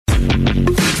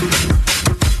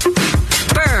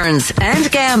Burns and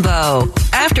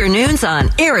Gambo. Afternoons on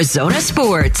Arizona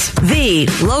Sports, the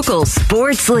local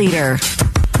sports leader.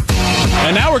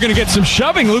 And now we're going to get some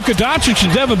shoving. Luka Doncic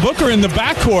and Devin Booker in the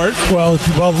backcourt. Well,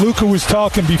 while Luka was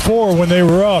talking before when they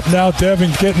were up, now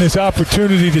Devin's getting his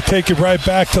opportunity to take it right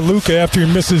back to Luka after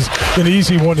he misses an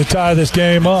easy one to tie this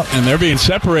game up. And they're being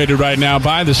separated right now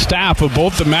by the staff of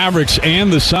both the Mavericks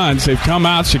and the Suns. They've come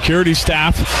out, security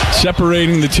staff,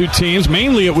 separating the two teams.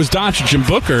 Mainly it was Doncic and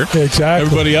Booker. Exactly.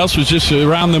 Everybody else was just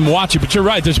around them watching. But you're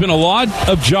right, there's been a lot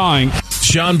of jawing.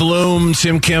 John Bloom,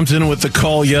 Tim Kempton with the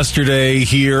call yesterday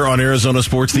here on Arizona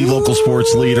Sports, the local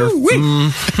sports leader.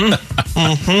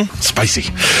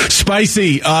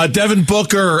 Spicy. Devin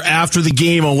Booker after the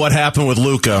game on what happened with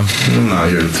Luka. I'm not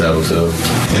here to tell, so.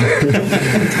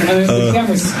 The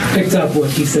cameras picked up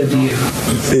what he said to you.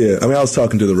 Yeah, I mean, I was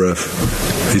talking to the ref.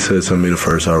 He said something to me the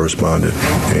first I responded.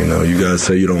 You know, you guys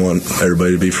say you don't want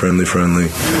everybody to be friendly.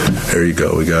 There you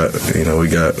go. We got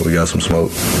some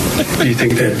smoke. Do you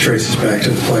think that traces back to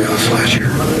the playoffs last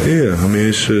year? Yeah, I mean,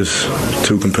 it's just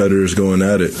two competitors going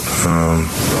at it.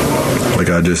 Like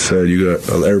I just said,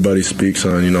 everybody speaks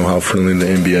on, how friendly the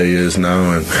NBA is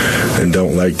now and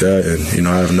don't like that. And,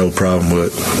 I have no problem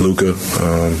with Luka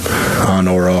on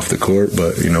or off the court.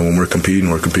 But, when we're competing,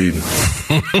 we're competing.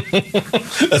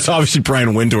 That's obviously Brian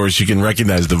Windhorst. You can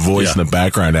recognize the voice in the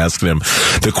background asking him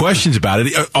the questions about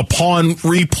it. Upon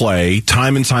replay,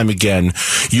 time and time again,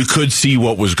 you could see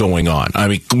what was going on. I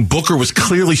mean, Booker was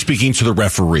clearly speaking to the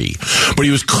referee, but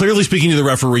he was clearly speaking to the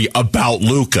referee about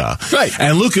Luka. Right.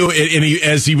 And Luka,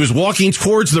 as he was walking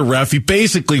towards the ref, he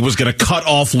basically was going to cut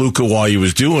off Luka while he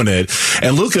was doing it.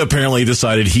 And Luka apparently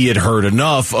decided he had heard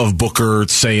enough of Booker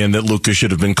saying that Luka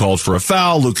should have been called for a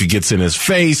foul. Luka gets in his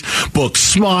face. Book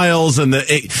smiles, and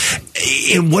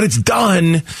what it's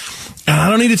done. And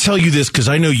I don't need to tell you this because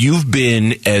I know you've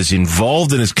been as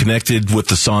involved and as connected with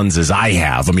the Suns as I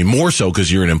have. I mean, more so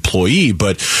because you're an employee,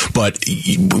 but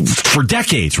for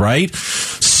decades, right?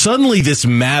 Suddenly this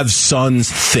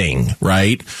Mavs-Suns thing,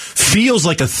 right, feels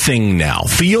like a thing now.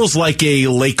 Feels like a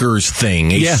Lakers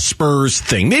thing, a Spurs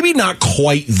thing. Maybe not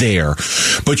quite there,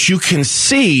 but you can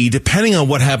see, depending on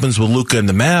what happens with Luka and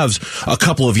the Mavs a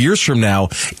couple of years from now,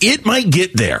 it might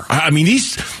get there. I mean,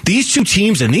 these two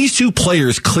teams and these two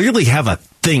players clearly have a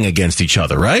thing against each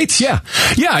other, right? Yeah,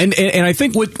 and I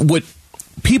think what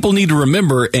people need to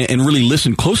remember and really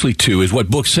listen closely to is what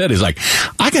Book said is like,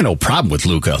 I got no problem with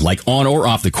Luka, like on or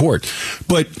off the court,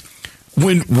 but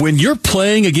when you're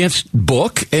playing against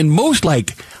Book and most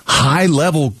like high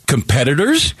level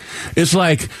competitors, it's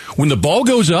like when the ball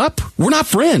goes up, we're not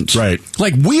friends, right?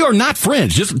 Like we are not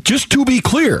friends. Just to be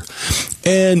clear,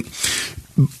 and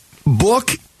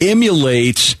Book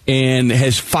emulates and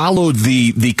has followed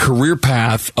the career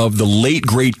path of the late,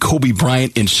 great Kobe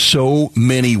Bryant in so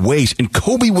many ways. And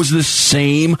Kobe was the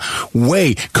same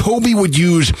way. Kobe would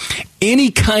use any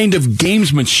kind of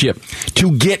gamesmanship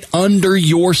to get under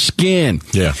your skin.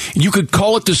 Yeah. You could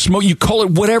call it the smoke. You call it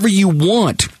whatever you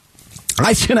want.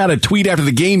 I sent out a tweet after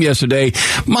the game yesterday.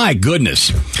 My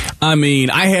goodness. I mean,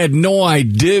 I had no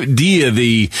idea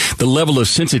the level of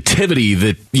sensitivity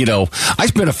that, I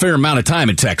spent a fair amount of time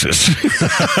in Texas.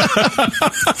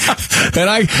 And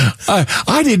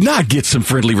I did not get some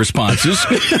friendly responses.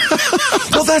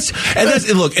 Well,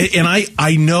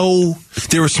 I know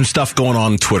there was some stuff going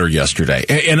on Twitter yesterday,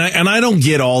 and I don't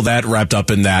get all that wrapped up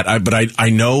in that. But I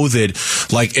know that,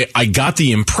 like, I got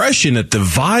the impression that the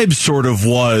vibe sort of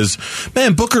was,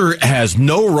 man, Booker has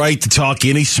no right to talk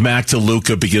any smack to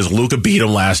Luka because Luka beat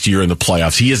him last year in the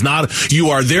playoffs. He is not.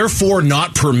 You are therefore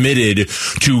not permitted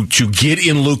to get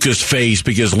in Luka's face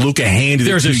because Luka handed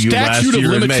it to you last year. There's a statute of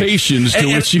limitations to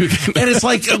which you can. And it's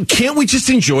like, can't we just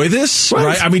enjoy this?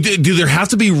 Right? I mean, do there have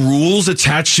to be rules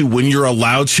attached to when you're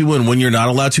allowed to and when you're not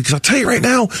allowed to? Because I'll tell you right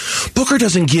now, Booker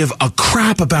doesn't give a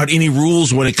crap about any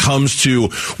rules when it comes to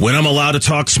when I'm allowed to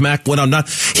talk smack, when I'm not.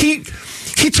 He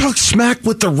talked smack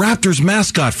with the Raptors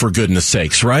mascot, for goodness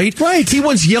sakes, right? Right. He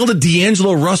once yelled at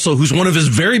D'Angelo Russell, who's one of his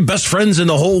very best friends in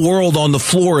the whole world, on the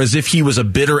floor as if he was a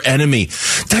bitter enemy.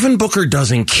 Devin Booker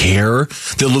doesn't care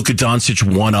that Luka Doncic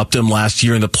one-upped him last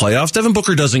year in the playoffs. Devin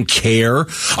Booker doesn't care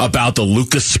about the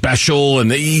Luka special,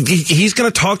 and he's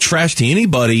going to talk trash to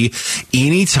anybody,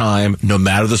 anytime, no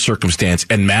matter the circumstance.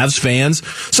 And Mavs fans,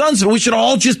 Suns, we should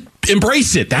all just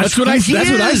embrace it. That's what I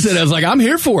said. I was like, I'm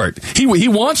here for it. He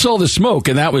wants all the smoke,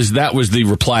 and that was the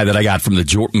reply that I got from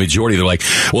the majority. They're like,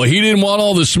 well, he didn't want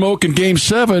all the smoke in Game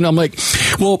 7. I'm like,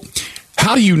 well,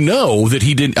 how do you know that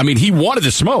he didn't? I mean, he wanted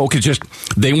the smoke. It's just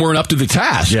they weren't up to the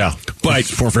task. Yeah,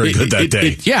 but weren't very good that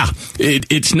day.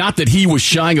 It's not that he was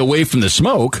shying away from the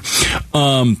smoke.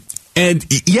 And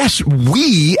yes,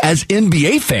 we as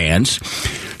NBA fans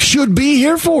should be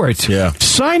here for it. Yeah.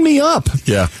 Sign me up.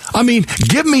 Yeah. I mean,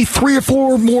 give me 3 or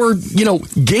 4 more,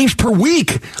 games per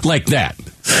week like that.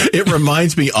 It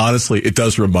reminds me, honestly, it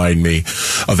does remind me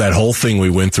of that whole thing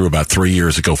we went through about 4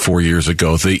 years ago,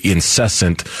 the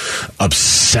incessant,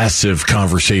 obsessive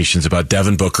conversations about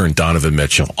Devin Booker and Donovan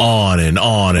Mitchell. On and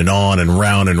on and on and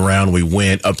round we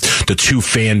went up the two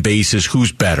fan bases.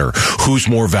 Who's better? Who's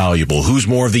more valuable? Who's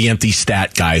more of the empty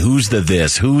stat guy? Who's the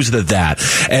this? Who's the that?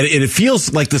 And it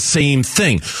feels like the same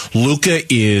thing. Luka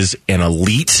is an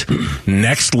elite,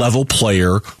 next level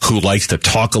player who likes to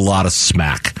talk a lot of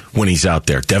smack when he's out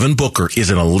there. Devin Booker is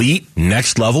an elite,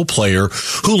 next-level player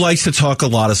who likes to talk a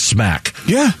lot of smack.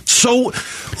 Yeah. So,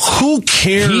 who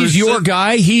cares? He's your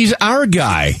guy. He's our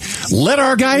guy. Let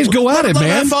our guys go at it, man.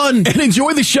 Have fun. And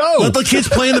enjoy the show. Let the kids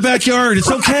play in the backyard.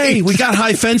 It's okay. We got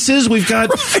high fences. We've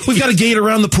got a gate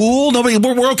around the pool.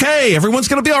 We're okay. Everyone's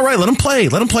going to be all right. Let them play.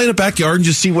 Let them play in the backyard and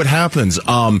just see what happens.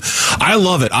 I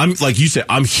love it. I'm like you said,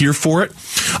 I'm here for it.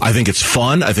 I think it's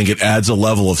fun. I think it adds a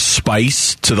level of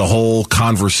spice to the whole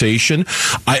conversation.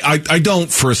 I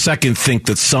don't for a second think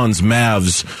that Suns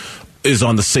Mavs is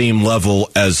on the same level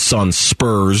as Suns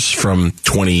Spurs from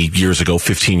 20 years ago,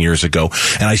 15 years ago.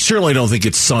 And I certainly don't think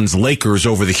it's Suns Lakers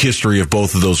over the history of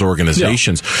both of those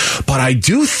organizations. Yeah. But I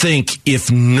do think if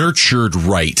nurtured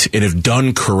right and if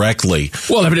done correctly.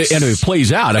 Well, and it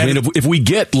plays out. I mean, if we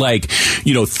get 3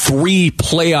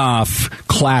 playoff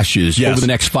clashes over the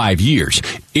next 5 years,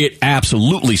 it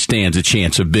absolutely stands a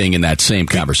chance of being in that same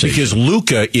conversation. Because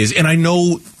Luka is, and I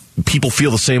know people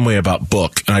feel the same way about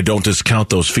Book, and I don't discount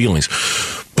those feelings.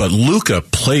 But Luka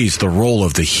plays the role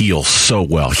of the heel so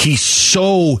well. He's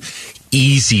so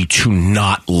easy to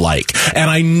not like. And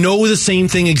I know the same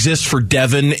thing exists for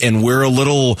Devin, and we're a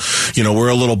little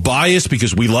biased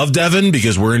because we love Devin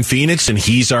because we're in Phoenix and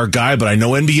he's our guy. But I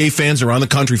know NBA fans around the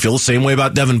country feel the same way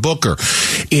about Devin Booker.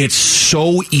 It's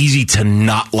so easy to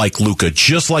not like Luka,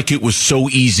 just like it was so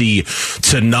easy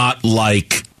to not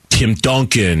like Tim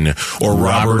Duncan or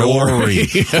Robert Horry,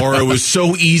 or it was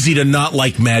so easy to not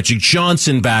like Magic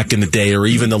Johnson back in the day, or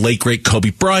even the late great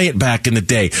Kobe Bryant back in the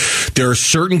day. There are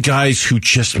certain guys who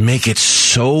just make it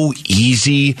so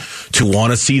easy to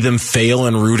want to see them fail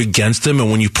and root against them.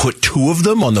 And when you put 2 of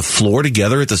them on the floor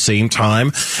together at the same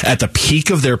time, at the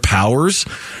peak of their powers,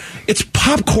 it's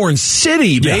popcorn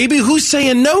city, baby. Yeah. Who's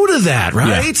saying no to that,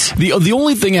 right? Yeah. The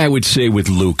only thing I would say with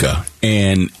Luka,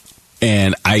 and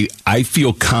I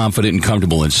feel confident and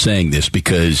comfortable in saying this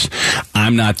because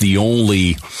I'm not the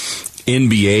only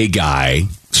NBA guy,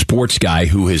 sports guy,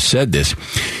 who has said this.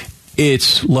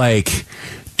 It's like,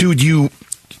 dude, you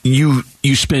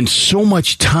spend so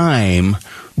much time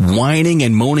whining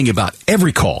and moaning about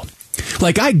every call.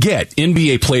 Like, I get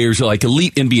NBA players, like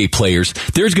elite NBA players,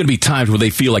 there's going to be times where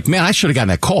they feel like, man, I should have gotten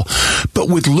that call. But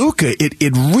with Luka,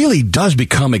 it really does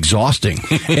become exhausting.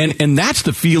 and that's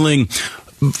the feeling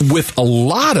with a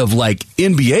lot of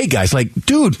NBA guys. Like,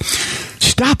 dude,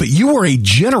 stop it. You are a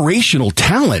generational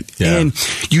talent. Yeah. And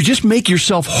you just make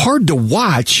yourself hard to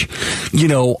watch,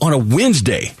 on a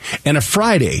Wednesday and a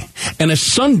Friday and a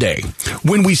Sunday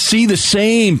when we see the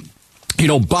same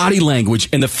body language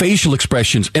and the facial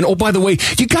expressions. And, oh, by the way,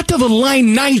 you got to the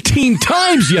line 19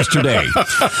 times yesterday.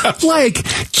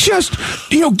 Just,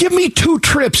 give me 2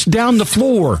 trips down the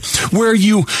floor where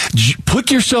you pick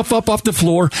yourself up off the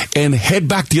floor and head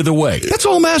back the other way. That's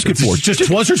all I'm asking for. Just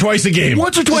once or twice a game.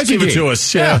 Once or twice a game. Give it to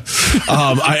us. Yeah.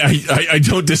 I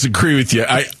don't disagree with you.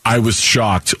 I was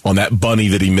shocked on that bunny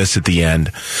that he missed at the end,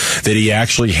 that he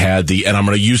actually had and I'm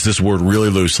going to use this word really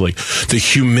loosely, the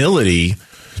humility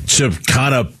to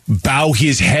kind of bow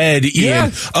his head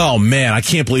in, oh man, I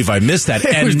can't believe I missed that.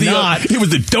 It was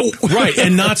the dope. Right.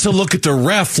 And not to look at the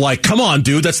ref like, come on,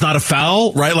 dude, that's not a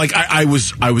foul, right? Like I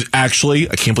was actually,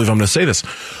 I can't believe I'm going to say this,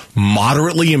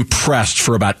 moderately impressed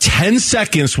for about 10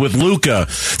 seconds with Luka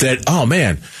that, oh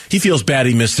man, he feels bad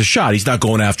he missed the shot. He's not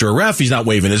going after a ref. He's not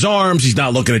waving his arms. He's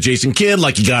not looking at Jason Kidd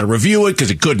like you got to review it because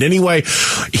it couldn't anyway.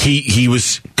 He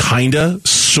was kind of,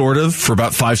 sort of, for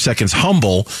about 5 seconds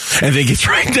humble, and then gets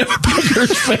right into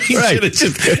Booker's face.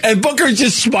 Right. And Booker's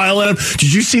just smiling at him.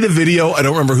 Did you see the video? I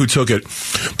don't remember who took it,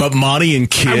 but Monty and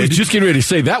Kidd. I was just getting ready to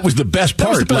say that was the best part.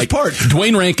 That was the best part.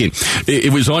 Dwayne Rankin.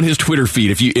 It was on his Twitter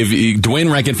feed. If Dwayne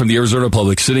Rankin from the Arizona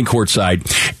Republic sitting courtside,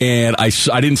 and I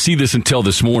didn't see this until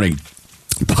this morning.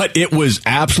 But it was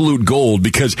absolute gold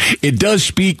because it does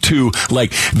speak to,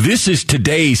 this is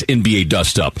today's NBA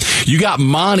dust-up. You got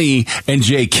Monty and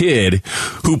Jay Kidd,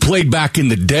 who played back in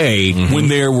the day when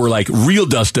there were like real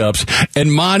dust-ups,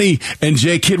 and Monty and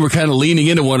Jay Kidd were kind of leaning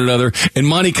into one another, and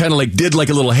Monty kind of like did like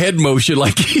a little head motion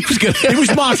like he was going to... He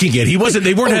was mocking it.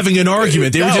 They weren't having an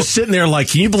argument. They were just sitting there like,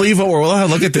 can you believe what we're... Oh,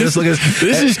 look at this. Look at this.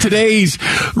 This is today's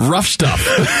rough stuff.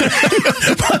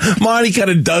 Monty kind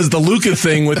of does the Luka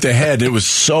thing with the head. It was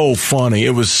so funny.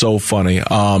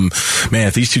 Man,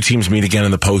 if these two teams meet again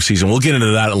in the postseason, we'll get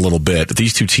into that in a little bit. If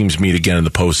these two teams meet again in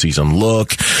the postseason,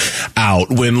 look out.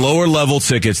 Win lower level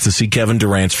tickets to see Kevin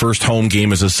Durant's first home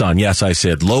game as a Sun. Yes, I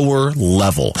said lower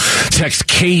level. Text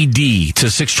KD to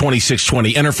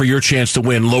 620-620. Enter for your chance to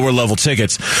win lower level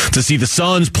tickets to see the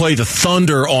Suns play the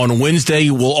Thunder on Wednesday.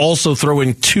 We'll also throw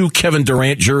in 2 Kevin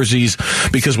Durant jerseys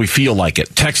because we feel like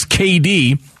it. Text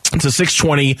KD to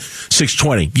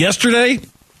 620-620. Yesterday,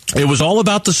 it was all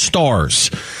about the stars.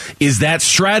 Is that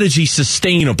strategy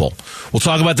sustainable? We'll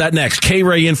talk about that next.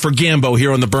 K-Ray in for Gambo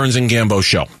here on the Burns and Gambo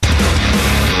Show.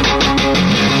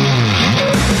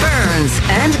 Burns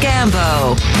and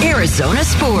Gambo, Arizona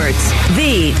Sports,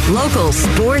 the local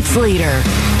sports leader.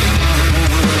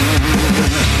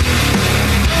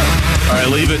 All right,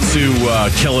 leave it to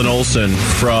Kellen Olson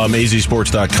from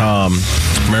azsports.com,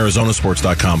 from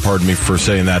arizonasports.com, pardon me for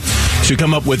saying that, to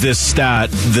come up with this stat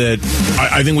that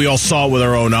I think we all saw with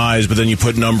our own eyes, but then you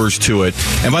put numbers to it.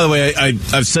 And by the way,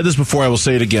 I've said this before, I will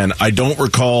say it again. I don't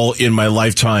recall in my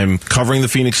lifetime covering the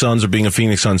Phoenix Suns or being a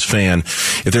Phoenix Suns fan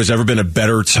if there's ever been a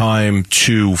better time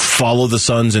to follow the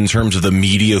Suns in terms of the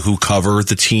media who cover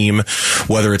the team,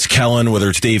 whether it's Kellen, whether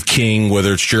it's Dave King,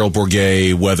 whether it's Gerald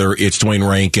Bourguet, whether it's Dwayne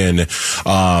Rankin.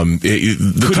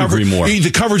 The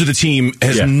coverage of the team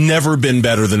has never been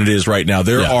better than it is right now.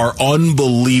 There are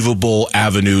unbelievable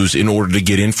avenues in order to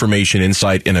get information,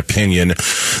 insight, and opinion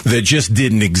that just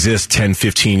didn't exist 10,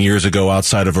 15 years ago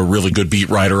outside of a really good beat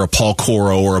writer, a Paul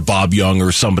Coro or a Bob Young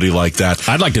or somebody like that.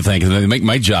 I'd like to think they make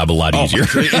my job a lot easier.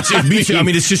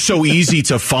 It's just so easy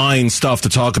to find stuff to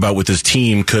talk about with this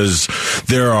team because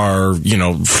there are,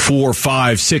 4,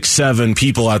 5, 6, 7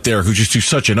 people out there who just do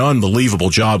such an unbelievable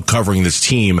job covering this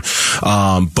team.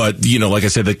 But, like I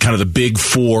said, the big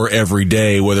 4 every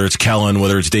day, whether it's Kellen,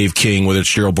 whether it's Dave King, whether it's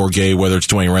Gerald Bourguet, whether it's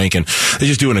Dwayne Rankin, they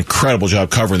just do an incredible job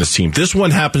covering this team. This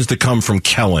one happens to come from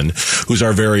Kellen, who's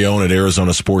our very own at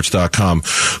arizonasports.com,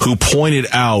 who pointed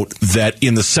out that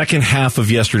in the second half of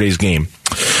yesterday's game,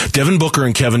 Devin Booker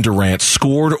and Kevin Durant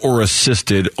scored or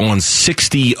assisted on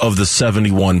 60 of the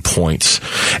 71 points,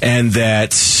 and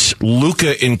that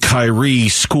Luka and Kyrie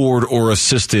scored or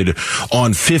assisted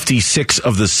on 56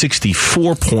 of the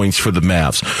 64 points for the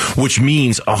Mavs, which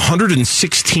means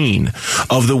 116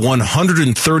 of the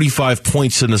 135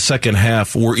 points in the second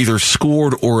half were either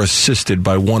scored or assisted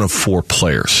by one of 4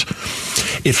 players.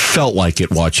 It felt like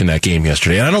it watching that game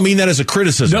yesterday. And I don't mean that as a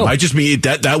criticism. No. I just mean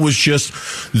that was just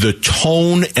the tone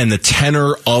and the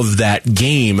tenor of that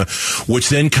game, which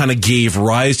then kind of gave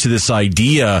rise to this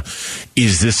idea,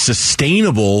 is this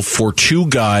sustainable for 2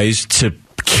 guys to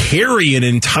carry an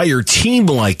entire team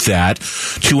like that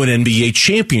to an NBA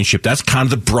championship? That's kind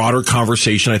of the broader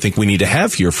conversation I think we need to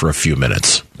have here for a few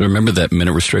minutes. Remember that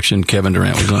minute restriction Kevin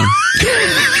Durant was on?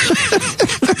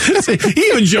 He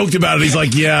even joked about it. He's like,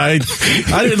 I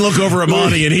didn't look over at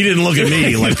Monty and he didn't look at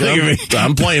me. Like,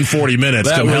 I'm playing 40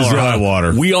 minutes. Come hell or high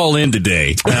water. We all in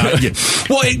today. But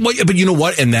you know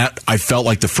what? And that, I felt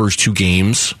like the first 2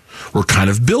 games were kind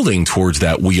of building towards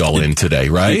that we all in today,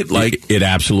 right? It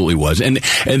absolutely was. And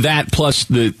that plus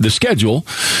the schedule,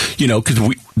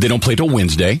 because they don't play till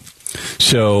Wednesday.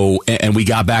 So, and we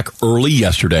got back early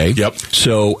yesterday. Yep.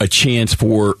 So a chance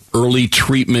for early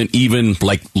treatment, even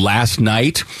like last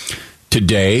night,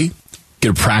 today,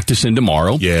 get a practice in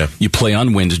tomorrow. Yeah. You play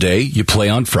on Wednesday. You play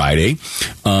on Friday.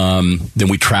 Then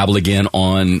we travel again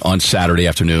on Saturday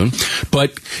afternoon.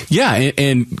 But yeah,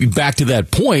 and back to that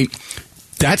point,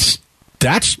 that's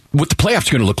what the playoffs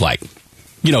are going to look like.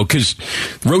 Because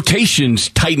rotations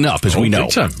tighten up, as we know.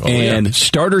 And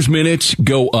starters' minutes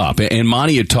go up. And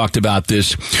Monty had talked about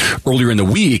this earlier in the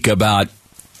week about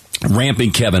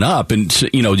ramping Kevin up and,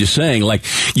 just saying, like,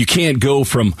 you can't go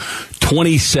from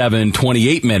 27,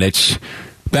 28 minutes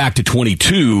back to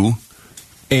 22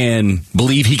 and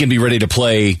believe he can be ready to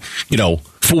play,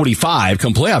 45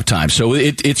 come playoff time. So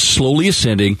it's slowly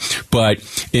ascending. But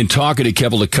in talking to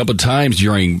Kevin a couple of times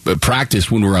during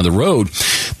practice when we were on the road,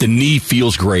 the knee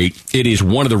feels great. It is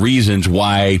one of the reasons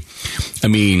why,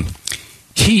 had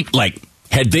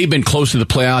they been close to the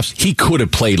playoffs, he could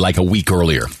have played like a week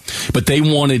earlier. But they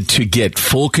wanted to get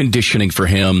full conditioning for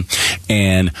him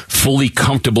and fully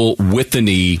comfortable with the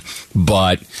knee.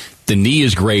 But the knee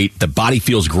is great. The body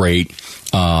feels great.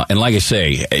 And like I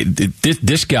say,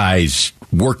 this guy's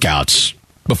workouts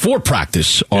before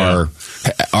practice are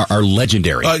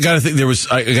legendary. I got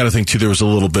to think too. There was a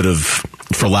little bit of,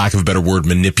 for lack of a better word,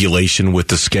 manipulation with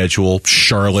the schedule.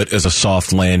 Charlotte, as a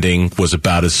soft landing, was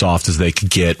about as soft as they could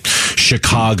get.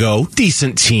 Chicago,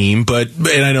 decent team,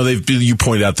 and I know you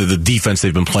pointed out that the defense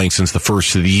they've been playing since the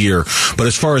first of the year. But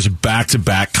as far as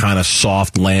back-to-back kind of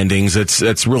soft landings,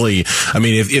 it's really. I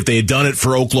mean, if they had done it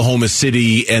for Oklahoma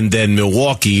City and then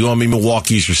Milwaukee,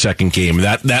 Milwaukee's your second game.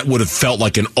 That would have felt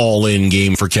like an all-in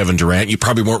game for Kevin Durant. You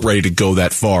probably weren't ready to go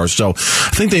that far. So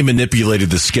I think they manipulated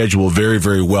the schedule very,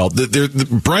 very well.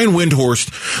 Brian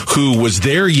Windhorst, who was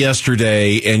there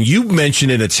yesterday, and you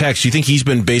mentioned in a text, you think he's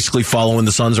been basically following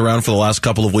the Suns around for the last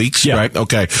couple of weeks, right?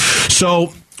 Okay.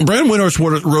 So Brian Windhorst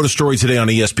wrote a story today on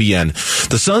ESPN.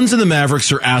 The Suns and the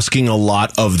Mavericks are asking a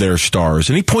lot of their stars.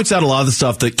 And he points out a lot of the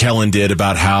stuff that Kellen did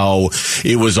about how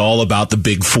it was all about the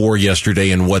Big Four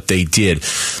yesterday and what they did.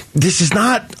 This is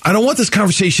not, I don't want this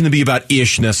conversation to be about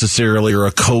Ish necessarily or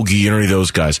a Kogi or any of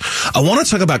those guys. I want to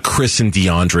talk about Chris and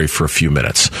DeAndre for a few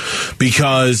minutes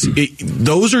because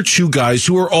those are two guys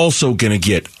who are also going to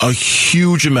get a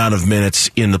huge amount of minutes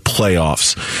in the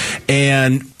playoffs.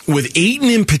 And with Ayton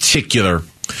in particular,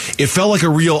 it felt like a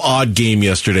real odd game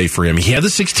yesterday for him. He had the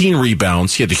 16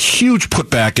 rebounds. He had a huge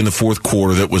putback in the fourth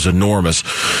quarter that was enormous.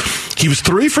 He was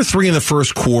 3 for 3 in the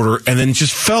first quarter and then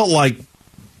just felt like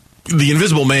the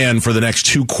invisible man for the next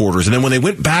 2 quarters. And then when they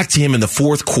went back to him in the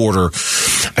fourth quarter,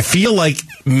 I feel like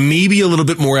maybe a little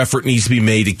bit more effort needs to be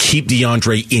made to keep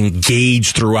DeAndre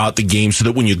engaged throughout the game so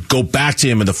that when you go back to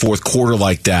him in the fourth quarter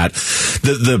like that,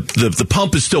 the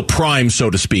pump is still primed,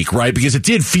 so to speak, right? Because it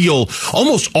did feel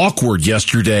almost awkward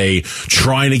yesterday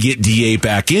trying to get DA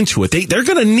back into it. They're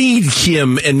going to need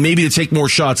him and maybe to take more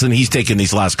shots than he's taken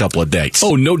these last couple of days.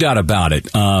 Oh, no doubt about it.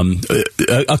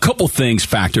 A couple things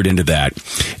factored into that.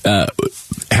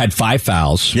 Had 5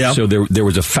 fouls, so there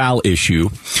was a foul issue.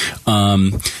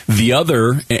 The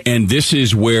other, and this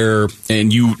is where,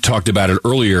 and you talked about it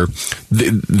earlier,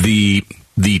 the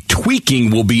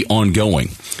tweaking will be ongoing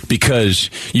because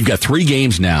you've got 3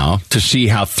 games now to see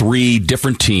how 3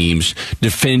 different teams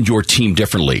defend your team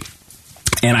differently.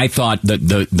 And I thought that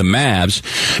the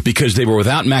Mavs, because they were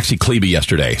without Maxi Kleber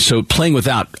yesterday, so playing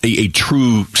without a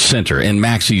true center, and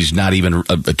Maxi's not even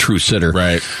a true center.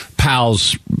 Right.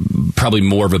 Powell's probably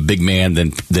more of a big man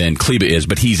than Kleber is,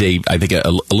 but he's I think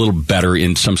a little better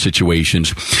in some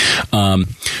situations.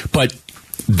 But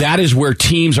that is where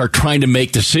teams are trying to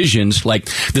make decisions. Like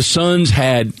the Suns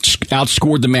had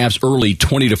outscored the Mavs early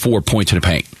 20-4 points in the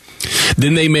paint.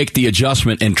 Then they make the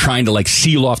adjustment and trying to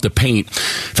seal off the paint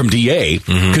from DA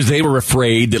because they were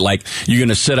afraid that you're going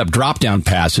to set up drop down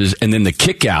passes and then the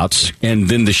kickouts and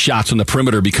then the shots on the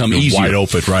perimeter become easier. Wide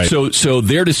open, right? So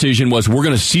their decision was we're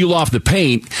going to seal off the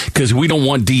paint because we don't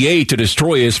want DA to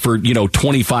destroy us for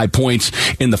 25 points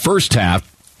in the first half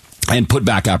and put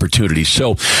back opportunities.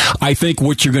 So I think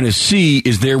what you're going to see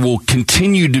is there will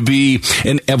continue to be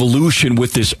an evolution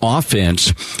with this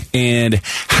offense and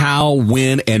how,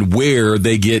 when, and where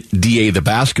they get DA the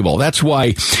basketball. That's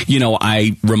why,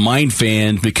 I remind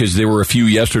fans, because there were a few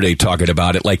yesterday talking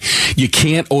about it, you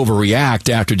can't overreact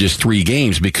after just 3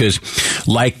 games because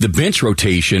like the bench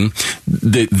rotation,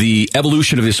 the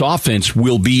evolution of this offense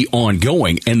will be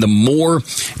ongoing. And the more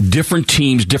different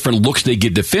teams, different looks they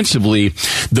get defensively,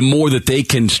 the more that they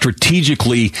can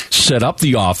strategically set up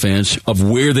the offense of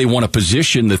where they want to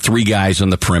position the 3 guys on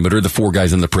the perimeter, the 4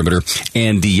 guys on the perimeter,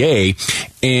 and DA.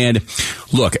 And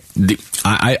look,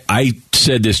 I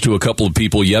said this to a couple of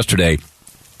people yesterday,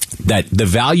 that the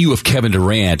value of Kevin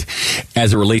Durant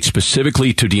as it relates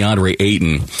specifically to DeAndre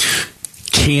Ayton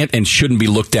can't and shouldn't be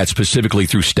looked at specifically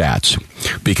through stats.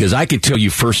 Because I can tell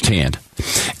you firsthand,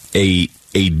 a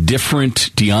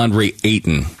different DeAndre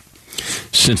Ayton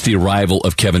since the arrival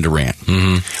of Kevin Durant.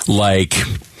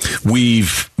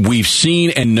 We've seen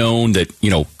and known that,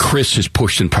 Chris has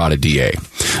pushed and prodded DA.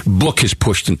 Book has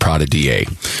pushed and prodded DA.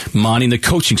 Monty and the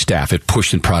coaching staff have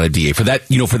pushed and prodded DA for that,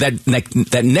 for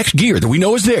that next gear that we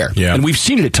know is there. Yeah. And we've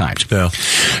seen it at times. Yeah.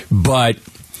 But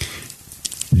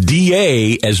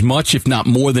DA, as much, if not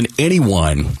more than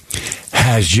anyone,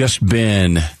 has just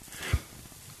been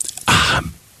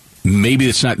maybe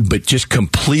it's not, but just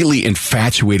completely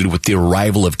infatuated with the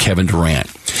arrival of Kevin Durant.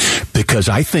 Because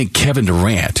I think Kevin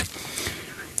Durant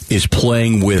is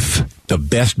playing with the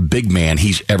best big man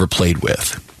he's ever played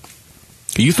with.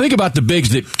 You think about the bigs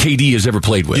that KD has ever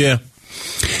played with. Yeah.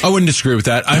 I wouldn't disagree with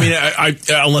that. I mean, I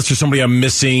unless there's somebody I'm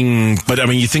missing, but I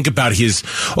mean, you think about his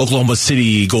Oklahoma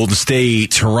City, Golden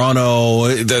State, Toronto.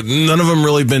 None of them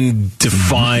really been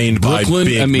defined Brooklyn,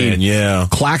 by big men. Yeah,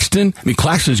 Claxton. I mean,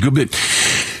 Claxton's good, but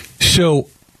so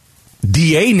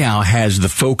DA now has the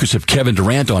focus of Kevin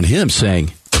Durant on him,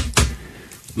 saying,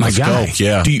 "My Let's guy, go.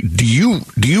 Yeah. do you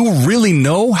really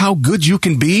know how good you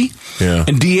can be?" Yeah.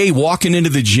 And DA walking into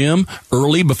the gym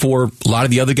early before a lot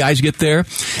of the other guys get there,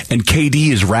 and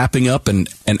KD is wrapping up an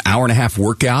hour and a half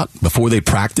workout before they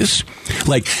practice.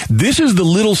 Like, this is the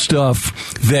little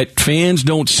stuff that fans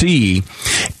don't see,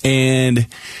 and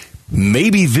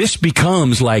maybe this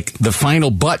becomes like the final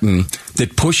button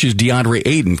that pushes DeAndre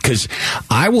Ayton. Because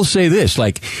I will say this,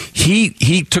 like,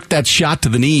 he took that shot to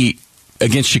the knee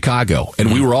against Chicago,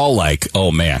 and we were all like,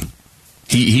 oh man,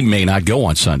 he may not go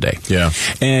on Sunday. Yeah.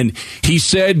 And he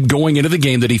said going into the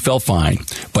game that he felt fine,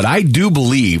 but I do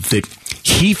believe that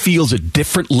he feels a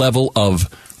different level of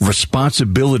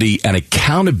responsibility and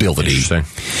accountability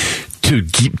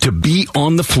to be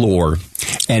on the floor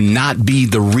and not be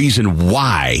the reason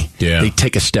why they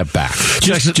take a step back.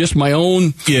 Just my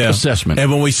own assessment. And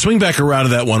when we swing back around to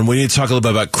that one, we need to talk a little bit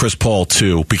about Chris Paul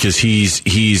too, because he's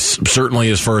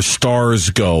certainly, as far as stars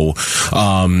go,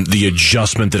 the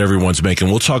adjustment that everyone's making.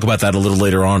 We'll talk about that a little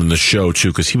later on in the show too,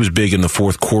 because he was big in the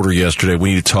fourth quarter yesterday.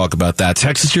 We need to talk about that.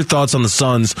 Text us your thoughts on the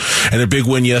Suns and their big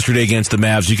win yesterday against the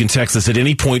Mavs. You can text us at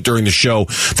any point during the show.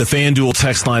 The FanDuel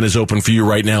text line is open for you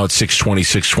right now at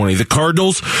 620-620. The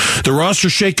Cardinals, the roster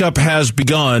shakeup has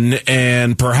begun,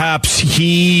 and perhaps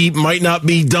he might not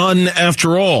be done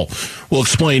after all. We'll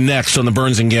explain next on the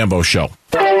Burns and Gambo Show.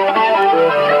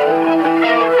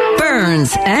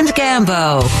 Burns and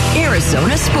Gambo,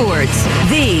 Arizona Sports,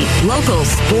 the local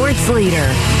sports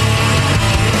leader.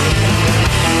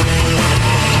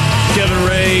 Kevin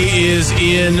Ray is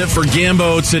in for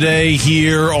Gambo today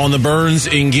here on the Burns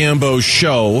and Gambo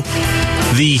Show.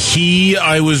 The he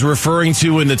I was referring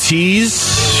to in the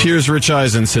tease. Here's Rich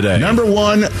Eisen today. Number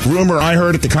one rumor I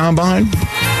heard at the Combine,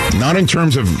 not in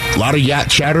terms of a lot of yacht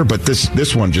chatter, but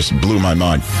this one just blew my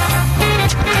mind.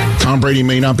 Tom Brady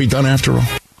may not be done after all.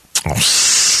 Oh,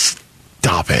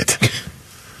 stop it.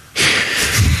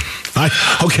 I'm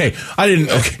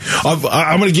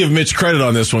going to give Mitch credit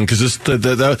on this one, because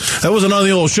that wasn't on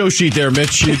the old show sheet there,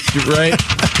 Mitch, right?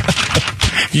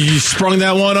 You sprung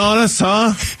that one on us,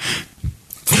 huh?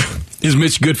 Is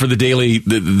Mitch good for the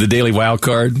daily wild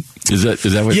card? Is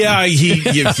that what? Yeah, he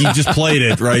just played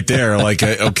it right there. Like,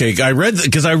 okay, I read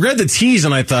the tease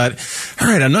and I thought, all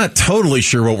right, I'm not totally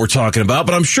sure what we're talking about,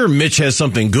 but I'm sure Mitch has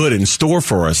something good in store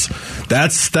for us.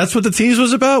 That's what the tease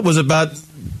was about.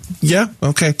 Yeah,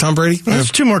 okay, Tom Brady.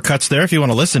 There's two more cuts there if you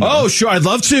want to listen to them. Sure, I'd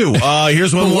love to.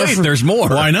 Here's one more. Wait, there's more.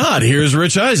 Why not? Here's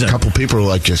Rich Eisen. A couple people are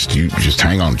like, just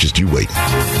hang on, just you wait.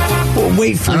 Well,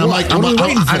 wait for and what?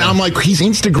 I'm like, he's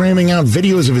Instagramming out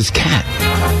videos of his cat.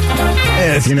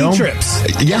 Yeah, ski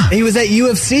trips. Yeah. He was at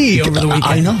UFC over the weekend.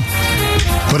 I know.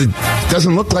 But it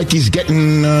doesn't look like he's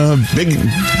getting big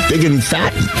and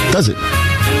fat, does it?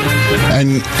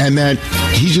 And that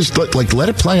he's just like, let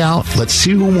it play out. Let's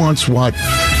see who wants what.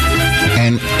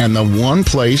 And the one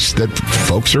place that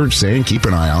folks are saying keep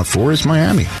an eye out for is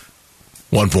Miami.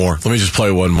 One more. Let me just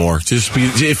play one more.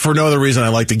 If for no other reason, I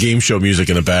like the game show music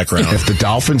in the background. If the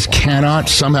Dolphins cannot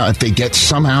somehow, if they get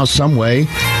somehow, some way,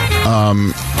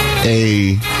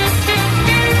 a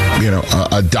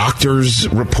doctor's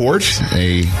report,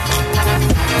 a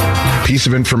piece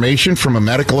of information from a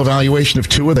medical evaluation of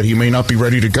Tua that he may not be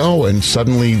ready to go, and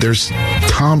suddenly there's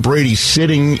Tom Brady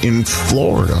sitting in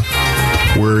Florida,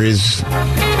 where his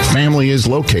family is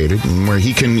located and where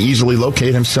he can easily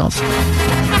locate himself.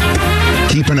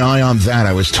 Keep an eye on that,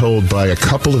 I was told by a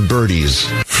couple of birdies.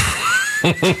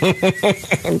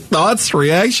 Thoughts?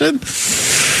 Reaction?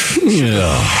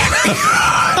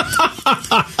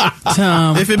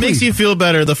 Tom, if it makes you feel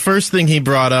better, the first thing he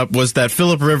brought up was that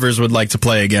Phillip Rivers would like to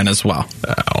play again as well.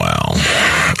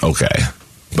 Okay.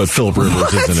 But Phillip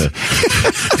Rivers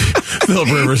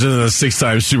isn't a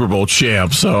six-time Super Bowl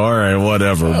champ, so all right,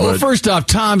 whatever. Well, first off,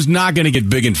 Tom's not going to get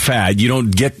big and fat. You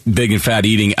don't get big and fat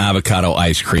eating avocado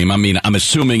ice cream. I mean, I'm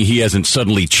assuming he hasn't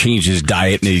suddenly changed his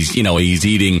diet and he's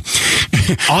eating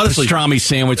pastrami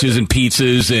sandwiches and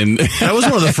pizzas. And that was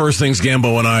one of the first things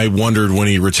Gambo and I wondered when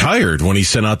he retired, when he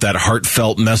sent out that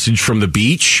heartfelt message from the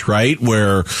beach, right?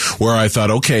 Where I thought,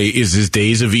 okay, is his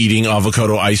days of eating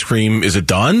avocado ice cream, is it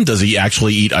done? Does he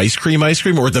actually eat ice cream,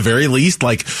 or at the very least,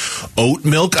 like oat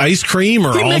milk ice cream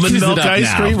or almond milk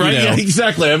ice cream, right? You know. Yeah,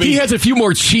 exactly. I mean, he has a few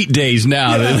more cheat days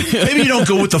now. Maybe you don't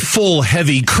go with the full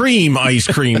heavy cream ice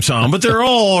cream, Tom, but there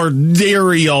all are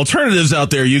dairy alternatives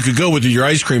out there. You could go with your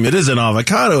ice cream. It is an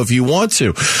avocado if you want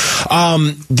to.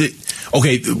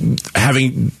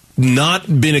 Having not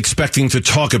been expecting to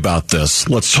talk about this.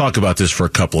 Let's talk about this for a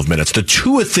couple of minutes. The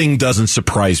Tua thing doesn't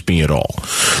surprise me at all.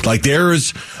 Like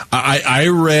I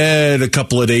read a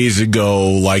couple of days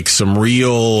ago, like some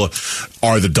real,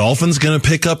 are the Dolphins going to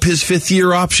pick up his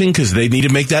 5th-year option? Because they need to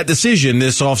make that decision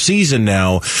this offseason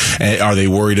now. Are they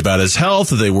worried about his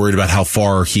health? Are they worried about how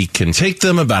far he can take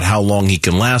them, about how long he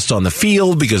can last on the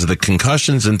field because of the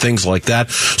concussions and things like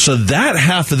that? So that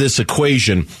half of this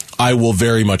equation, I will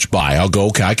very much buy. I'll go,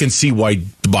 okay, I can see why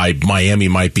Miami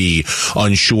might be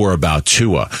unsure about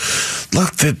Tua.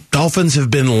 Look, the Dolphins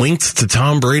have been linked to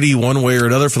Tom Brady one way or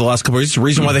another for the last couple of years. It's the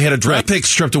reason why they had a draft pick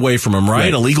stripped away from him,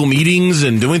 right? Illegal meetings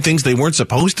and doing things they weren't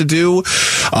supposed to do.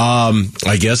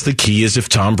 I guess the key is if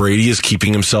Tom Brady is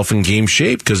keeping himself in game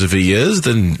shape, because if he is,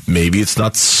 then maybe it's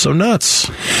not so nuts.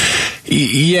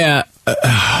 Yeah.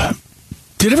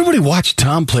 Did everybody watch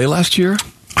Tom play last year?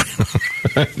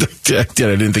 I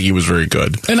didn't think he was very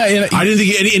good, and I didn't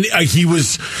think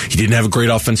he didn't have a great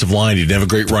offensive line. He didn't have a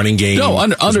great running game. No,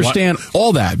 understand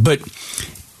all that, but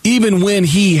even when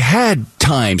he had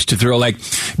times to throw, like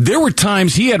there were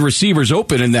times he had receivers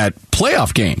open in that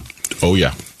playoff game. Oh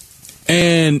yeah,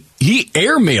 and he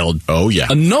airmailed. Oh yeah,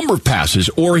 a number of passes,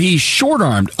 or he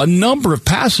short-armed a number of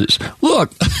passes.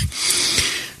 Look,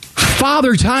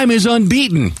 Father Time is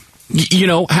unbeaten. You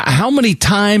know, how many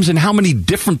times and how many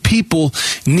different people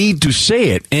need to say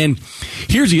it? And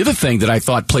here's the other thing that I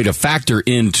thought played a factor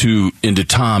into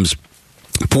Tom's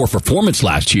poor performance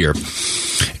last year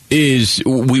is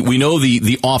we know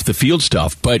the off-the-field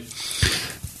stuff, but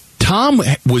Tom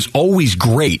was always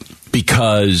great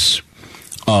because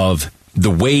of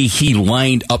the way he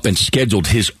lined up and scheduled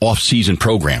his off-season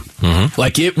program. Mm-hmm.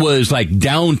 Like, it was like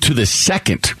down to the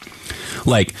second.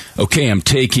 Like, okay, I'm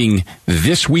taking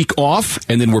this week off,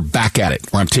 and then we're back at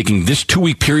it. Or I'm taking this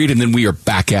 2-week period, and then we are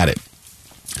back at it.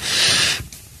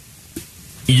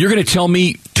 You're going to tell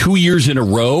me 2 years in a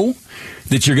row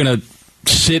that you're going to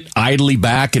sit idly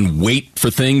back and wait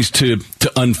for things to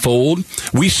unfold?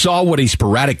 We saw what a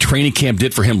sporadic training camp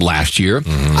did for him last year.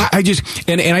 Mm-hmm.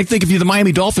 And I think if you're the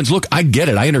Miami Dolphins, look, I get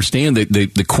it. I understand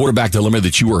the quarterback dilemma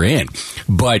that you were in.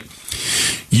 But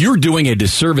you're doing a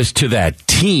disservice to that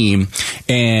team,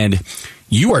 and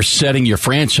you are setting your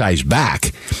franchise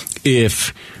back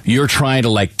if you're trying to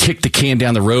like kick the can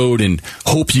down the road and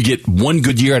hope you get one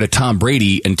good year out of Tom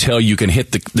Brady until you can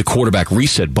hit the quarterback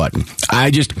reset button.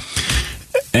 Just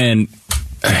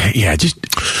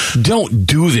don't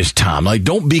do this, Tom. Like,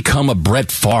 don't become a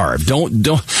Brett Favre.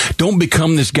 Don't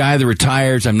become this guy that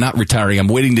retires. I'm not retiring. I'm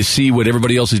waiting to see what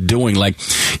everybody else is doing. Like,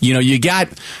 you know, you got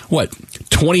what,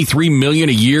 $23 million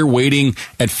a year waiting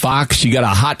at Fox. You got a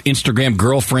hot Instagram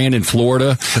girlfriend in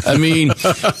Florida. I mean,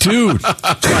 dude,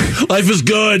 life is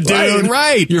good, dude.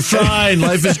 Right. You're fine.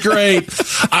 Life is great.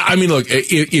 I mean, look,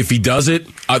 if he does it,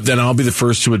 then I'll be the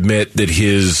first to admit that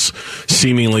his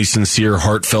seemingly sincere,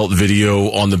 heartfelt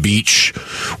video on the beach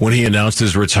when he announced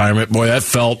his retirement, boy, that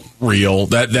felt real.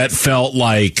 That felt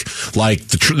like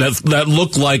that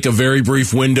looked like a very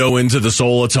brief window into the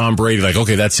soul of Tom Brady. Like,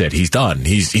 okay, that's it. He's done.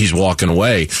 He's walking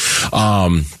away.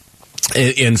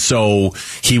 And so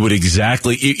he would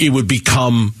it would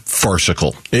become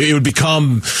farcical. It would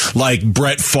become like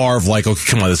Brett Favre, like, okay,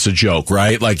 come on, this is a joke,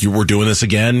 right? Like, we're doing this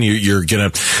again. You're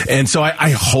gonna, and so I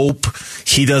hope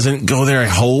he doesn't go there. I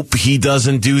hope he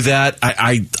doesn't do that.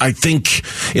 I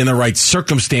think in the right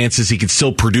circumstances he could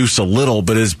still produce a little,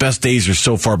 but his best days are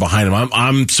so far behind him.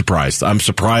 I'm surprised. I'm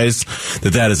surprised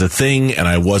that is a thing, and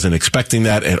I wasn't expecting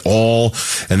that at all.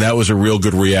 And that was a real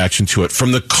good reaction to it.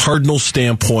 From the Cardinals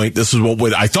standpoint, this is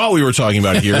what I thought we were talking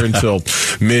about here until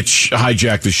Mitch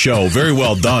hijacked the show. Very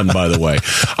well done, by the way.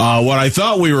 What I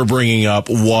thought we were bringing up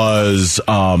was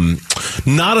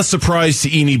not a surprise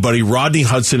to anybody. Rodney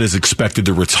Hudson is expected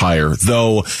to retire,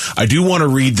 though I do want to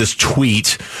read this tweet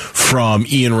from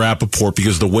Ian Rappaport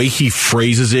because the way he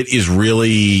phrases it is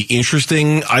really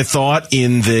interesting, I thought,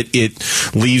 in that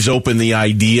it leaves open the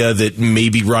idea that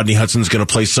maybe Rodney Hudson's going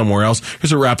to play somewhere else.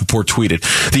 Here's what Rappaport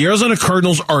tweeted. The Arizona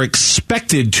Cardinals are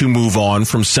expected to move on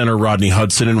from center Rodney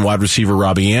Hudson and wide receiver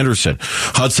Robbie Anderson.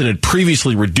 Hudson had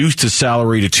previously reduced his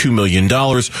salary to $2 million,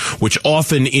 which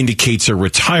often indicates a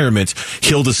retirement.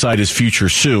 He'll decide his future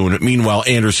soon. Meanwhile,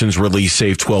 Anderson's release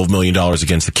saved $12 million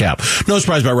against the cap. No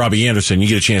surprise by Robbie Anderson. You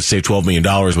get a chance to save $12 million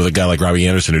with a guy like Robbie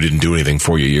Anderson who didn't do anything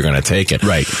for you. You're going to take it.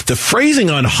 Right. The phrasing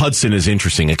on Hudson is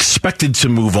interesting. Expected to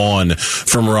move on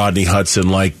from Rodney Hudson?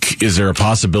 Like, is there a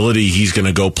possibility he's going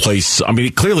to go place? I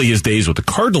mean, clearly his days with the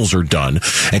Cardinals are done,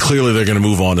 and clearly they're going to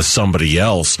move on to somebody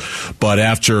else. But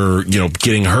after,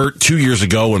 getting hurt 2 years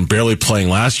ago and barely playing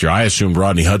last year, I assumed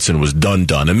Rodney Hudson was done.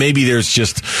 And maybe there's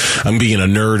just, I'm being a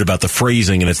nerd about the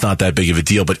phrasing, and it's not that big of a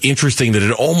deal. But interesting that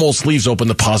it almost leaves open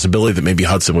the possibility that maybe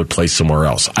Hudson would play somewhere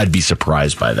else. I'd be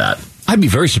surprised by that. I'd be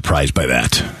very surprised by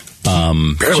that.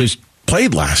 Barely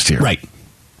played last year.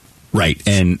 Right.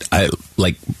 And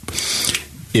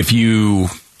if you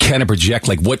kind of project,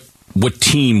 what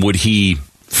team would he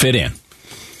fit in?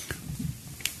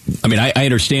 I mean, I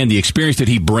understand the experience that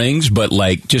he brings, but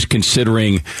just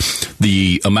considering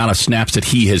the amount of snaps that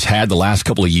he has had the last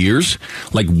couple of years,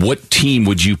 what team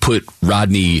would you put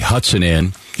Rodney Hudson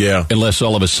in? Yeah. Unless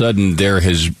all of a sudden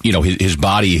his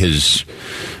body has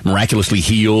miraculously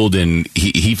healed and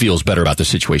he feels better about the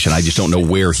situation. I just don't know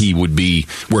where he would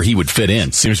fit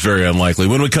in. Seems very unlikely.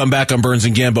 When we come back on Burns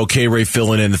and Gambo, K-Ray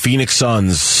filling in. The Phoenix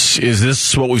Suns, is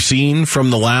this what we've seen from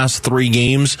the last 3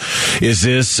 games? Is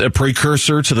this a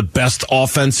precursor to the best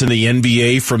offense in the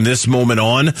NBA from this moment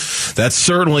on? That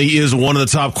certainly is one of the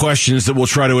top questions that we'll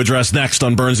try to address next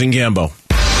on Burns and Gambo.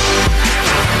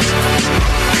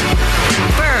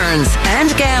 Burns and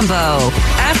Gambo.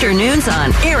 Afternoons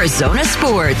on Arizona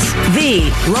Sports,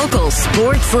 the local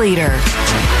sports leader.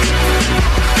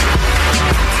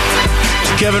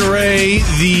 Kevin Ray,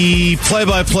 the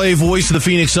play-by-play voice of the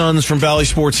Phoenix Suns from Valley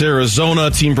Sports Arizona,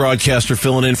 team broadcaster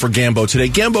filling in for Gambo today.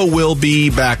 Gambo will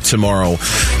be back tomorrow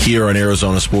here on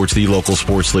Arizona Sports, the local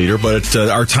sports leader. But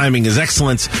our timing is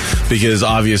excellent because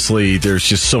obviously there's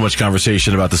just so much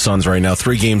conversation about the Suns right now.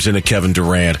 3 games into Kevin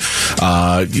Durant.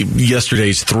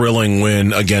 Yesterday's thrilling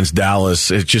win against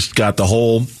Dallas, it just got the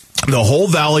whole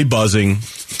Valley buzzing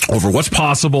over what's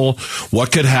possible,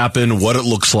 what could happen, what it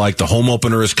looks like. The home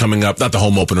opener is coming up. Not the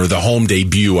home opener, the home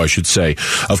debut, I should say,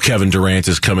 of Kevin Durant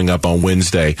is coming up on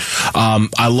Wednesday.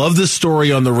 I love this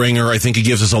story on The Ringer. I think it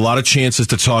gives us a lot of chances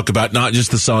to talk about not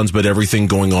just the Suns, but everything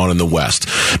going on in the West.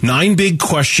 9 big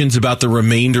questions about the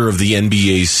remainder of the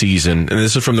NBA season. And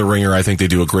this is from The Ringer. I think they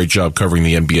do a great job covering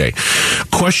the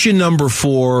NBA. Question number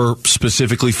 4,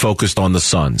 specifically focused on the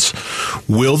Suns.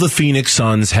 Will the Phoenix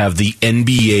Suns have the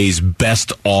NBA's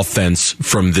best offense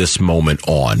from this moment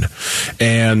on?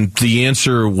 And the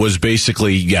answer was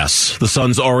basically yes. The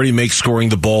Suns already make scoring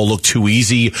the ball look too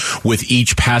easy. With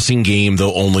each passing game,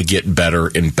 they'll only get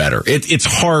better and better. It's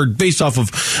hard based off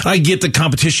of, I get the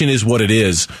competition is what it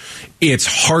is. It's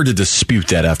hard to dispute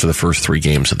that after the first 3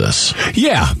 games of this.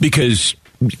 Yeah, because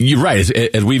you're right.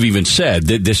 As we've even said,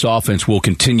 that this offense will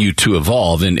continue to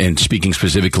evolve. And speaking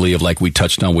specifically of, like we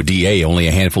touched on with DA, only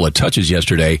a handful of touches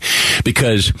yesterday,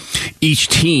 because each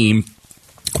team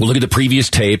will look at the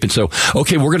previous tape and so,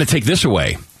 okay, we're going to take this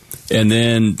away. And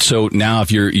then, so now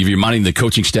if you're minding the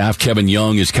coaching staff, Kevin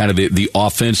Young is kind of the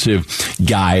offensive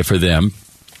guy for them.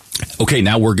 Okay,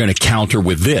 now we're going to counter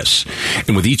with this.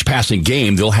 And with each passing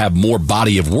game, they'll have more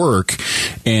body of work,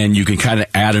 and you can kind of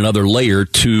add another layer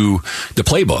to the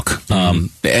playbook.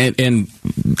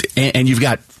 And you've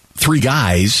got 3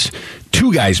 guys,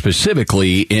 2 guys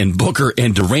specifically in Booker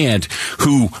and Durant,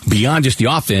 who, beyond just the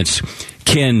offense,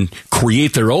 can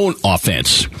create their own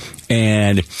offense.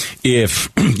 And if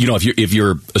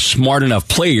you're a smart enough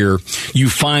player, you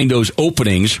find those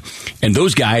openings, and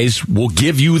those guys will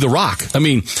give you the rock. I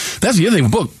mean, that's the other thing.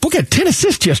 Book had 10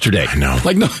 assists yesterday. I know.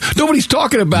 Nobody's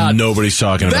talking about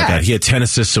that. He had 10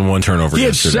 assists and 1 turnover. He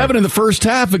had yesterday. 7 in the first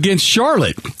half against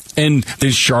Charlotte. And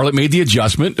then Charlotte made the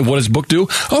adjustment. And what does Book do?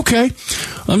 Okay,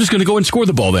 I'm just going to go and score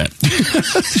the ball then.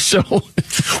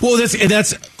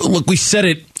 Look, we said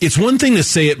it. It's one thing to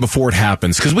say it before it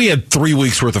happens, because we had 3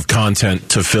 weeks worth of content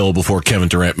to fill before Kevin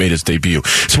Durant made his debut.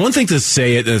 It's one thing to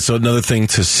say it, and it's another thing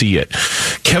to see it.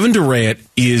 Kevin Durant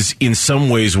is in some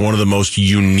ways one of the most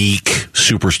unique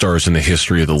superstars in the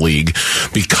history of the league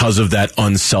because of that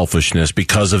unselfishness,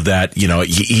 because of that,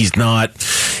 he's not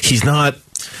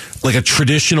like a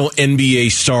traditional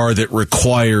NBA star that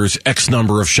requires X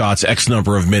number of shots, X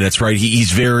number of minutes, right?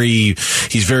 He's very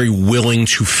willing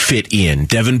to fit in.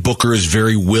 Devin Booker is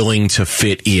very willing to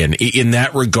fit in. In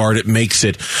that regard, it makes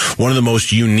it one of the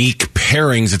most unique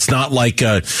pairings. It's not like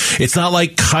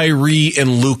Kyrie and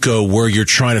Luka, where you're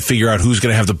trying to figure out who's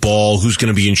going to have the ball, who's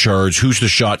going to be in charge, who's the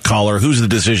shot caller, who's the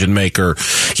decision maker.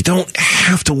 You don't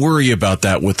have to worry about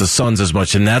that with the Suns as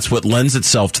much, and that's what lends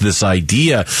itself to this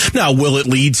idea. Now, will it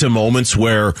lead to moments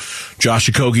where Josh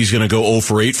Okogie's going to go 0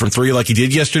 for 8 from 3 like he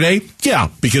did yesterday? Yeah,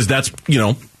 because that's,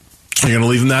 You're going to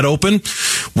leave him that open?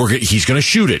 He's going to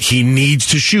shoot it. He needs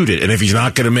to shoot it. And if he's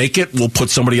not going to make it, we'll put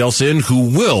somebody else in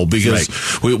who will, because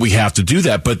we have to do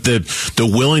that. But the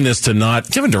willingness to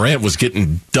not... Kevin Durant was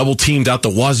getting double-teamed out the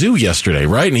wazoo yesterday,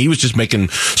 right? And he was just making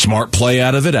smart play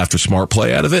out of it after smart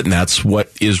play out of it, and that's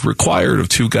what is required of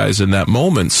two guys in that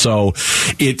moment. So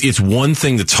it's one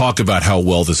thing to talk about how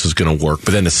well this is going to work,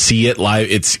 but then to see it live,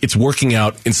 it's working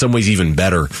out in some ways even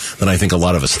better than I think a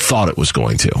lot of us thought it was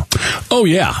going to. Oh,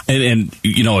 yeah. And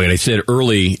you know, like I said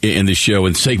early in the show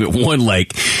in segment one,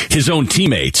 like his own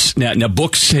teammates. Now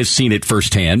Books has seen it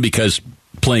firsthand because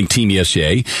playing Team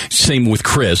USA. Same with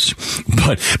Chris.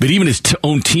 But even his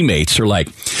own teammates are like,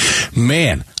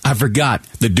 man, I forgot.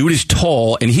 The dude is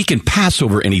tall, and he can pass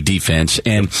over any defense.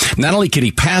 And not only can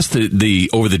he pass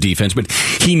over the defense, but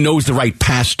he knows the right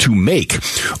pass to make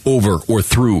over or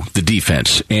through the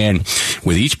defense. And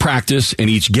with each practice and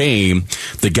each game,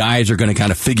 the guys are going to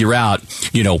kind of figure out,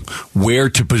 you know, where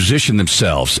to position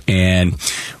themselves and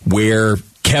where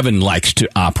Kevin likes to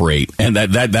operate. And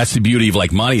that's the beauty of,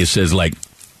 like Monty says, like,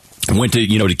 went to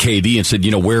KD and said,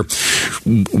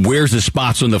 where's the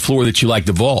spots on the floor that you like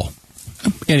the ball?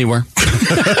 Anywhere.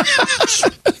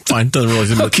 Fine. Doesn't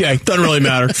really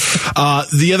matter.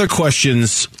 The other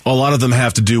questions, a lot of them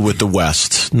have to do with the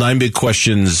West. 9 big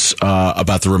questions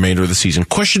about the remainder of the season.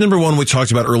 Question number 1 we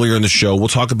talked about earlier in the show. We'll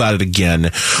talk about it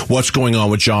again. What's going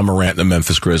on with Ja Morant and the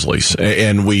Memphis Grizzlies?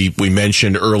 And we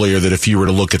mentioned earlier that if you were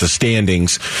to look at the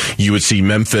standings, you would see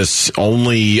Memphis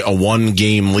only a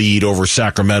 1-game lead over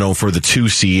Sacramento for the 2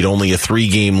 seed, only a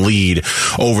 3-game lead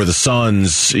over the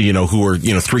Suns, who are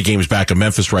 3 games back of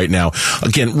Memphis right now.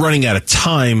 Again, running out of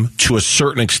time to a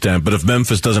certain extent, but if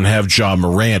Memphis doesn't have Ja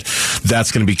Morant,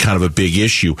 that's going to be kind of a big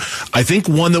issue. I think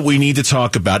one that we need to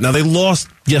talk about, now they lost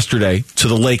yesterday to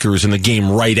the Lakers in the game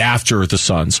right after the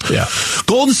Suns. Yeah.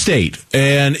 Golden State,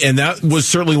 and that was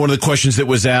certainly one of the questions that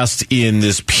was asked in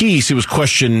this piece. It was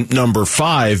question number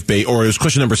 5, or it was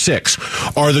question number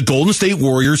 6. Are the Golden State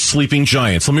Warriors sleeping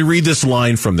giants? Let me read this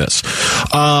line from this.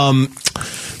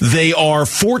 They are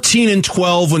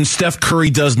 14-12 when Steph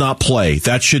Curry does not play.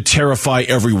 That should terrify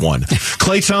everyone.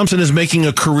 Klay Thompson is making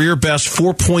a career-best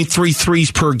 4.3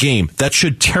 threes per game. That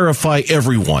should terrify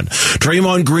everyone.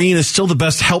 Draymond Green is still the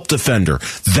best help defender.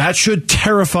 That should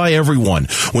terrify everyone.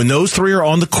 When those 3 are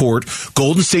on the court,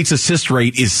 Golden State's assist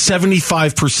rate is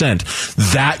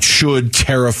 75%. That should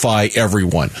terrify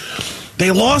everyone. They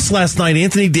lost last night.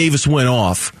 Anthony Davis went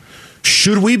off.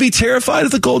 Should we be terrified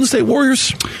of the Golden State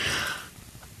Warriors?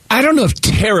 I don't know if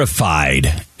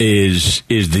terrified is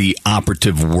the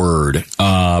operative word,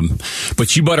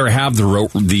 but you better have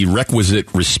the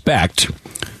requisite respect.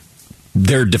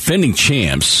 They're defending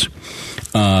champs.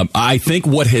 I think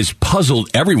what has puzzled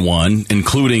everyone,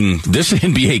 including this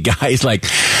NBA guy, is like,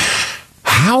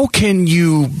 how can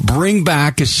you bring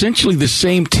back essentially the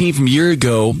same team from a year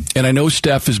ago? And I know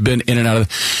Steph has been in and out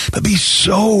of, but be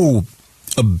so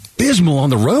abysmal on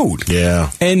the road.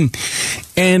 Yeah,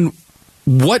 and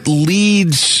what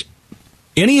leads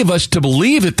any of us to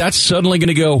believe that that's suddenly going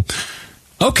to go,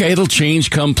 okay, it'll change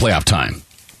come playoff time?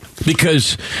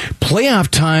 Because playoff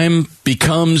time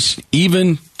becomes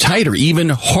even tighter, even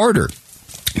harder.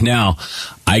 Now,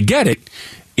 I get it.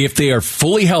 If they are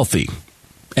fully healthy,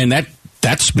 and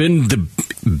that's been the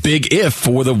big if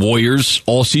for the Warriors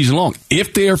all season long.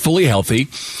 If they are fully healthy,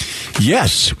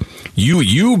 yes,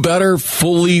 you better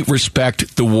fully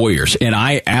respect the Warriors, and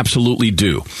I absolutely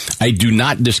do. I do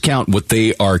not discount what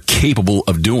they are capable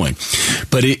of doing,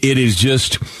 but it is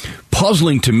just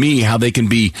puzzling to me how they can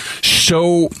be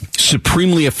so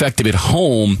supremely effective at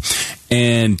home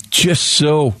and just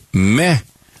so meh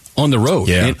on the road.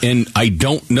 Yeah. And I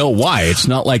don't know why. It's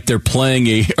not like they're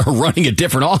playing or running a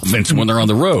different offense when they're on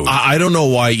the road. I don't know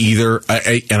why either.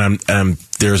 I'm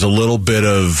there's a little bit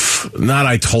of, not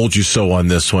I told you so on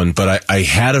this one, but I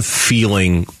had a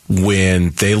feeling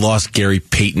when they lost Gary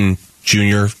Payton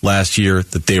Jr. last year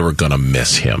that they were going to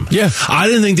miss him. Yeah. I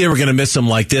didn't think they were going to miss him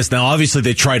like this. Now, obviously,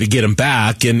 they tried to get him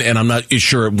back, and I'm not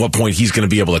sure at what point he's going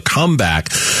to be able to come back.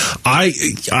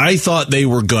 I thought they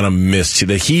were going to miss him,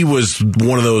 that he was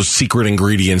one of those secret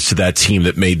ingredients to that team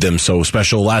that made them so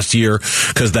special last year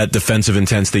because that defensive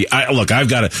intensity.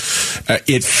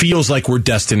 It feels like we're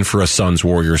destined for a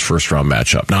Suns-Warriors first-round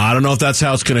matchup. Now, I don't know if that's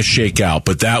how it's going to shake out,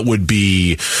 but it'd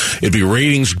be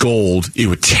ratings gold. It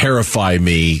would terrify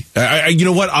me. You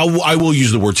know what? I will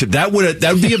use the word. That would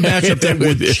be a matchup that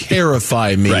would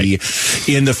terrify me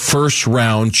in the first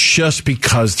round, just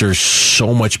because there's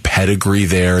so much pedigree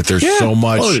there. There's so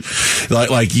much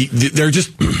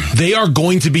they are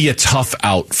going to be a tough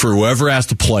out for whoever has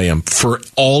to play them for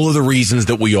all of the reasons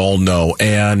that we all know.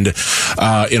 And in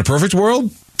a perfect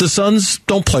world, the Suns,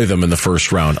 don't play them in the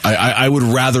first round. I would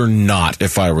rather not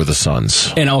if I were the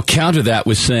Suns. And I'll counter that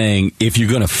with saying, if you're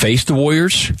going to face the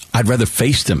Warriors, I'd rather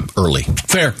face them early.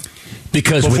 Fair.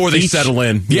 Because before they settle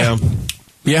in. Yeah.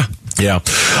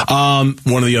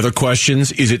 One of the other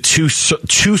questions, is it too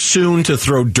soon to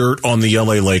throw dirt on the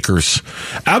LA Lakers?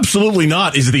 Absolutely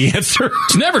not is the answer.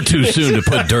 It's never too soon to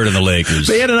put dirt on the Lakers.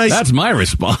 That's my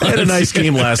response. They had a nice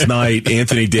game last night.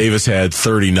 Anthony Davis had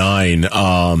 39.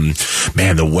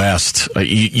 Man, the West,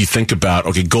 you think about,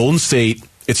 okay, Golden State,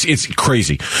 it's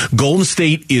crazy. Golden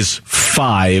State is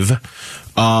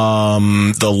 5.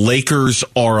 The Lakers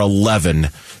are 11.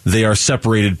 They are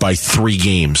separated by 3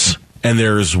 games. And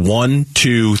there's 1,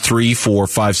 2, 3, 4,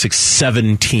 5, 6,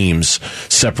 7 teams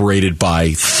separated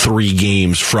by 3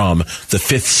 games from the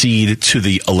 5th seed to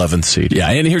the 11th seed. Yeah,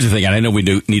 and here's the thing. I know we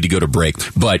need to go to break,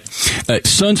 but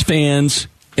Suns fans,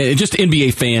 just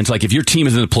NBA fans, like if your team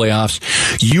is in the playoffs,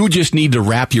 you just need to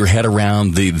wrap your head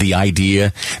around the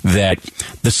idea that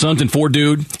the Suns and 4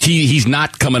 dude, he's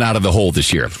not coming out of the hole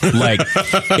this year. Like,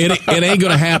 it ain't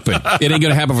going to happen. It ain't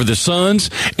going to happen for the Suns,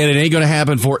 and it ain't going to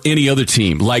happen for any other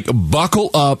team. Like,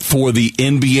 buckle up for the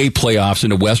NBA playoffs in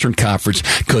the Western Conference,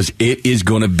 because it is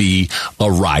going to be a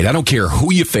ride. I don't care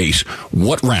who you face,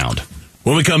 what round.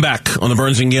 When we come back on the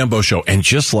Burns and Gambo Show, and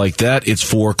just like that, it's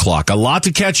 4 o'clock. A lot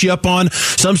to catch you up on.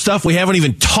 Some stuff we haven't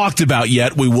even talked about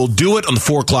yet. We will do it on the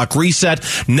 4 o'clock reset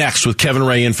next with Kevin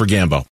Ray in for Gambo.